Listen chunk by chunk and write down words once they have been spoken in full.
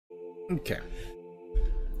Okay.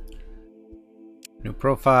 New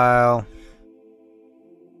profile.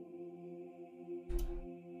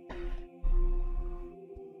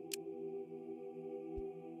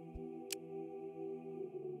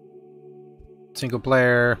 Single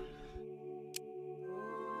player.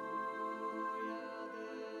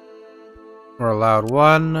 We're allowed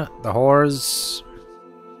one. The whores.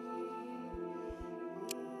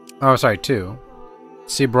 Oh, sorry, two.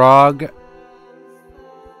 Seabrog.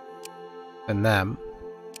 And them.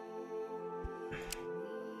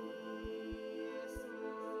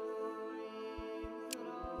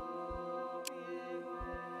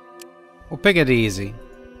 We'll pick it easy.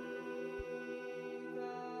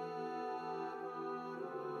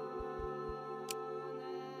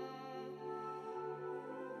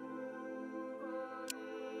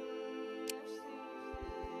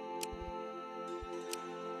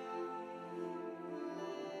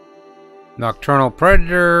 Nocturnal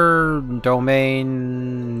Predator,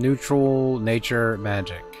 Domain, Neutral, Nature,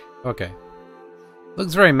 Magic. Okay.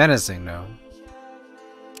 Looks very menacing, though.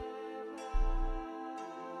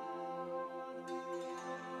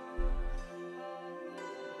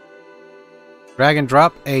 Drag and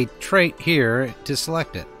drop a trait here to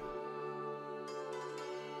select it.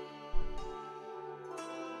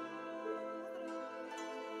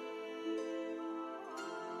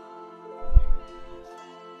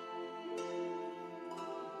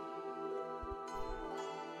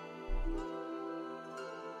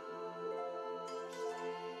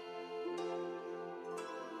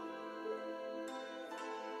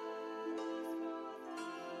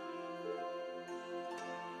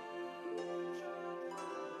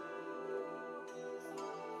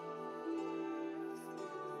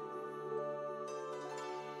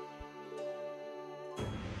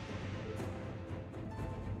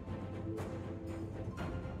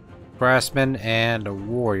 Craftsman and a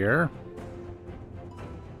warrior.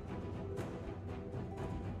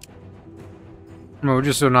 We'll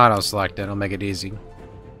just do an auto select it, it'll make it easy.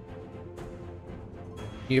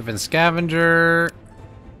 Even scavenger.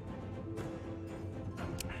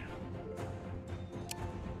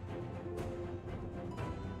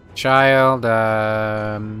 Child,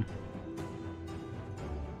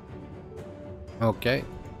 okay.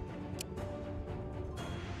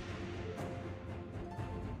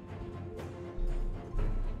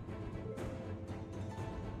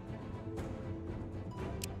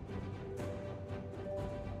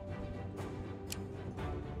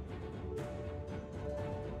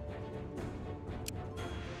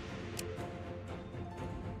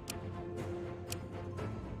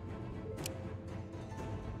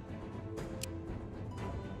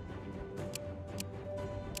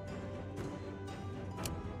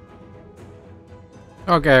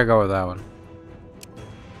 Okay, I'll go with that one.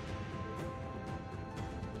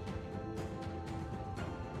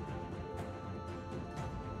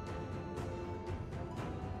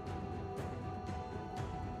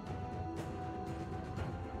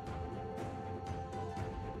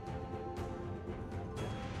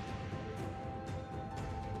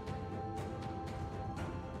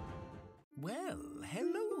 Well,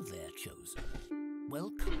 hello there, Chosen.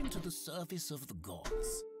 Welcome to the service of the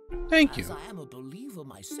gods. Thank you. As I am a believer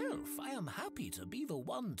myself, I am happy to be the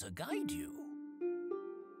one to guide you.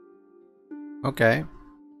 Okay.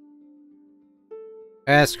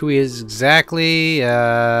 Ask who he is exactly.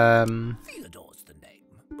 Theodore's the name,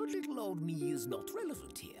 but little old me is not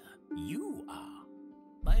relevant here. You are.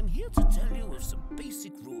 I am here to tell you of some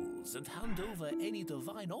basic rules and hand over any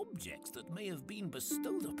divine objects that may have been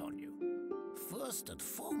bestowed upon you. First and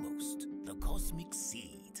foremost, the cosmic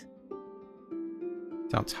seed.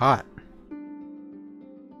 Sounds hot.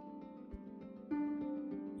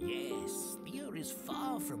 Yes, Thea is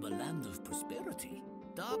far from a land of prosperity.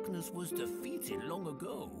 Darkness was defeated long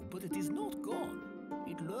ago, but it is not gone.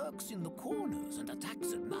 It lurks in the corners and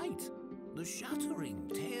attacks at night. The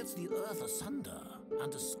Shattering tears the earth asunder,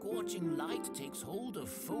 and a scorching light takes hold of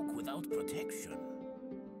folk without protection.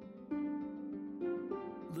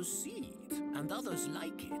 The seed, and others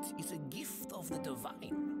like it, is a gift of the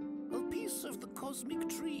divine, a piece of the cosmic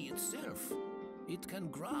tree itself. It can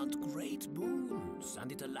grant great boons,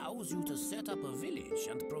 and it allows you to set up a village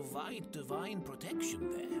and provide divine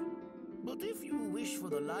protection there. But if you wish for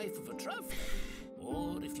the life of a traveler,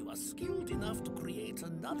 or if you are skilled enough to create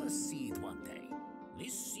another seed one day,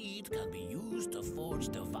 this seed can be used to forge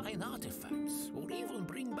divine artifacts, or even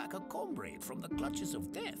bring back a comrade from the clutches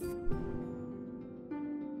of death.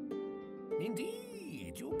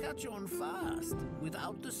 Indeed, you catch on fast.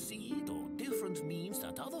 Without the seed or different means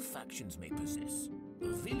that other factions may possess, the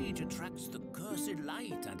village attracts the cursed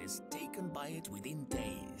light and is taken by it within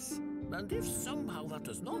days. And if somehow that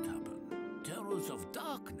does not happen, terrors of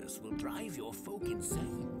darkness will drive your folk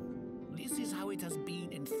insane. This is how it has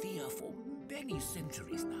been in Thea for many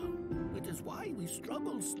centuries now. It is why we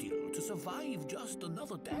struggle still to survive just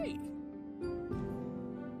another day.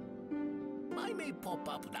 I may pop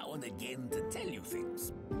up now and again to tell you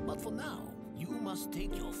things, but for now, you must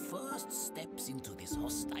take your first steps into this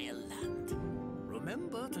hostile land.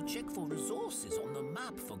 Remember to check for resources on the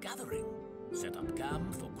map for gathering. Set up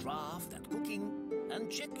camp for craft and cooking,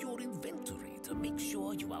 and check your inventory to make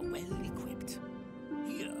sure you are well equipped.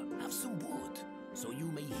 Here, have some wood, so you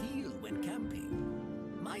may heal when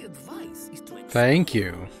camping. My advice is to explore, Thank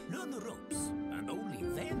you. learn the ropes, and only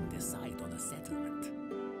then decide on a settlement.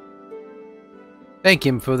 Thank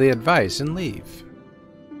him for the advice and leave.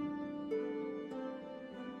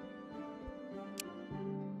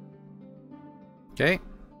 Okay.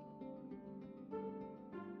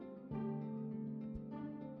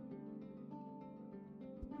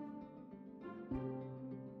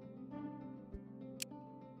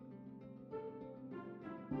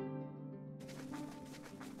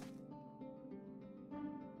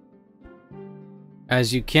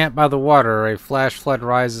 As you camp by the water, a flash flood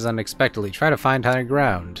rises unexpectedly. Try to find higher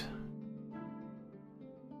ground.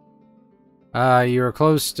 You're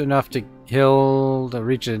close enough to hill to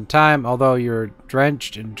reach it in time, although you're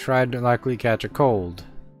drenched and tried to likely catch a cold.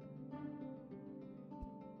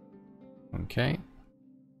 Okay.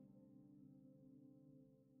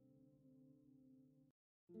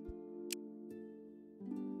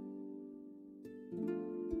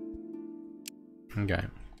 Okay.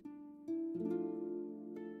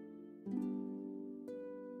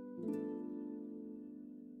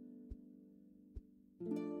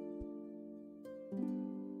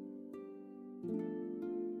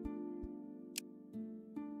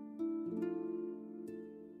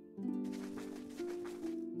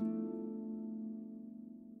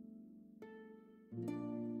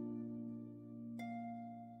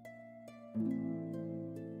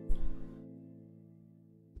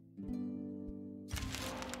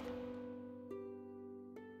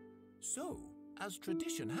 So, as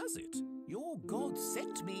tradition has it, your god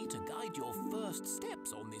sent me to guide your first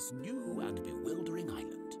steps on this new and bewildering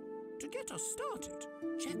island. To get us started,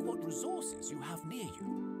 check what resources you have near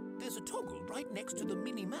you. There's a toggle right next to the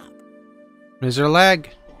mini-map. Is there lag?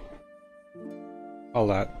 Hold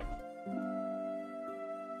that.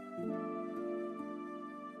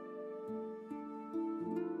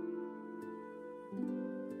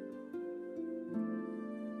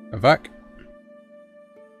 Fuck.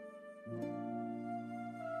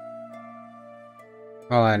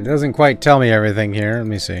 Hold on, it doesn't quite tell me everything here. Let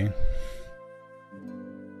me see.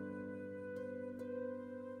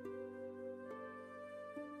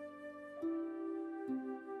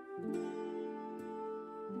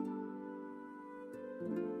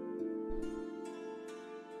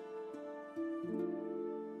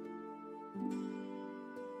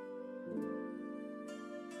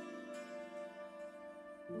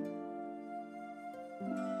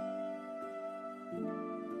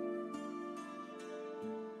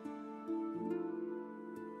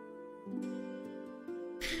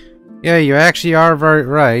 Yeah, you actually are very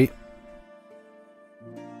right.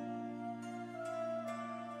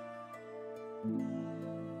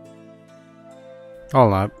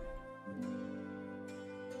 Hold up.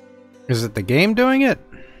 Is it the game doing it?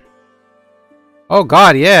 Oh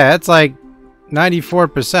god, yeah, it's like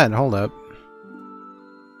 94%. Hold up.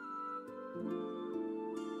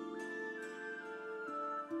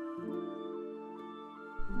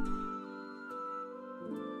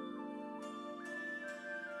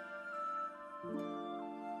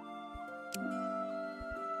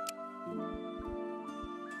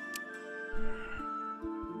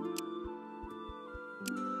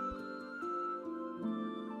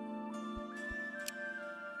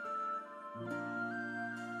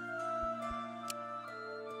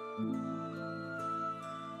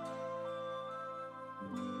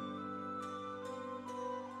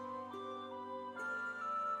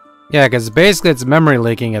 Yeah, because basically it's memory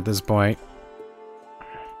leaking at this point.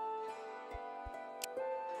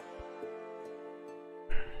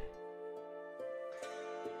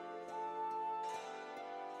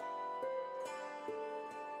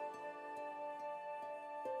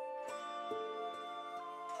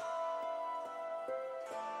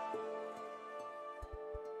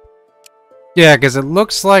 Yeah, because it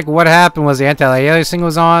looks like what happened was the anti-aliasing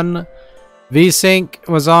was on, VSync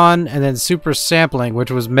was on, and then super sampling,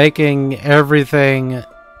 which was making everything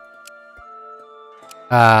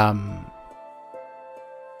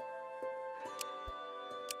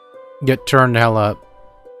get turned the hell up.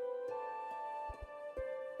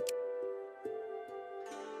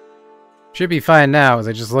 Should be fine now, as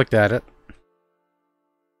I just looked at it.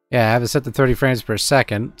 Yeah, I have it set to 30 frames per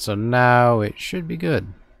second, so now it should be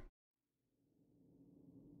good.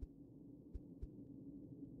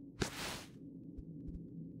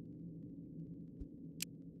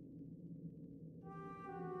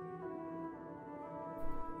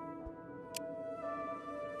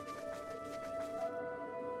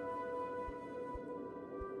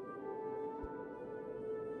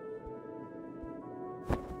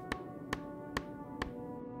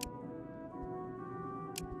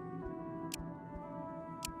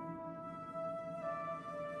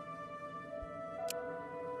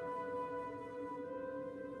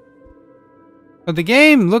 But the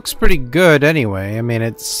game looks pretty good anyway. I mean,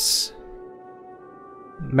 it's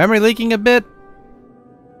memory leaking a bit.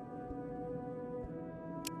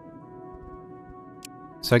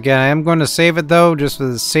 So again, I am going to save it though, just for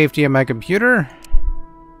the safety of my computer.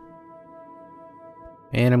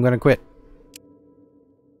 And I'm going to quit.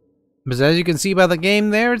 But as you can see by the game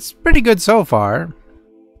there, it's pretty good so far.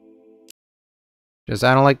 Just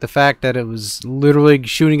I don't like the fact that it was literally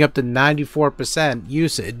shooting up to 94%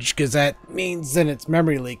 usage, because that means then it's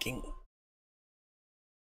memory leaking.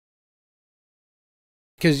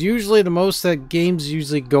 Because usually the most that games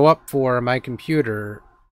usually go up for on my computer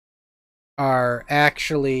are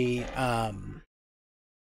actually at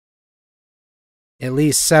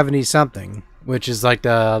least 70 something, which is like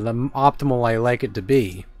the optimal I like it to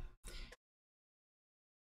be.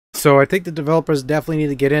 So I think the developers definitely need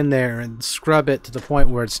to get in there and scrub it to the point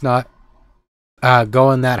where it's not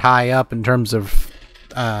going that high up in terms of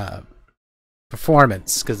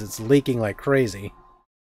performance, because it's leaking like crazy.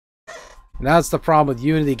 And that's the problem with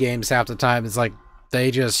Unity games half the time. It's like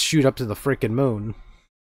they just shoot up to the freaking moon.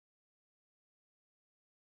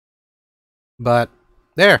 But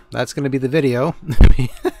there, that's going to be the video.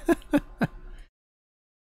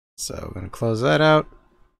 So I'm going to close that out.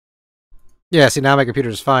 Yeah, see, now my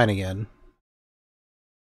computer's fine again.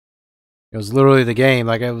 It was literally the game.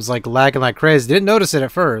 Like, it was like lagging like crazy. Didn't notice it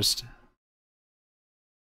at first.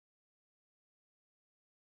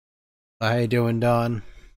 How you doing, Don?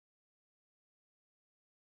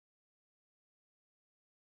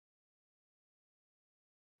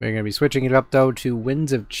 We're going to be switching it up, though, to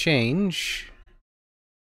Winds of Change.